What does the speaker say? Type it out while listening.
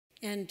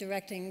And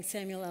directing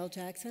Samuel L.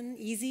 Jackson,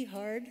 easy,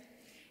 hard?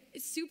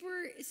 It's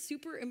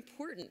super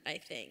important, I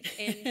think.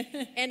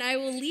 And I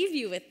will leave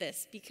you with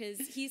this, because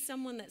he's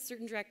someone that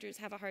certain directors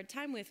have a hard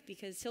time with,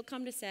 because he'll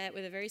come to set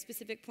with a very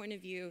specific point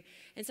of view,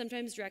 and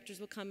sometimes directors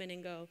will come in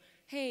and go,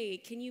 hey,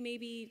 can you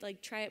maybe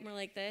try it more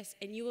like this?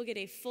 And you will get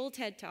a full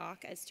TED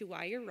Talk as to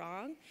why you're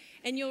wrong,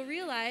 and you'll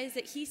realize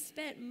that he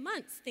spent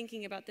months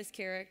thinking about this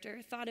character,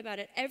 thought about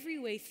it every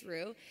way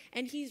through,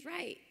 and he's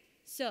right.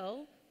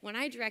 So when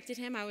I directed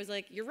him, I was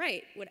like, you're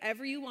right.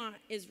 Whatever you want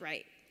is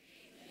right.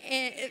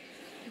 And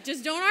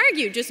just don't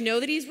argue. Just know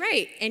that he's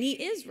right. And he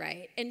is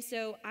right. And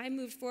so I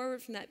moved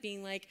forward from that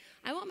being like,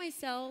 I want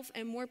myself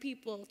and more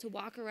people to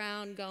walk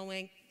around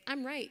going,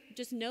 I'm right.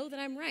 Just know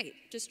that I'm right.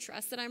 Just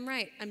trust that I'm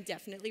right. I'm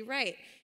definitely right.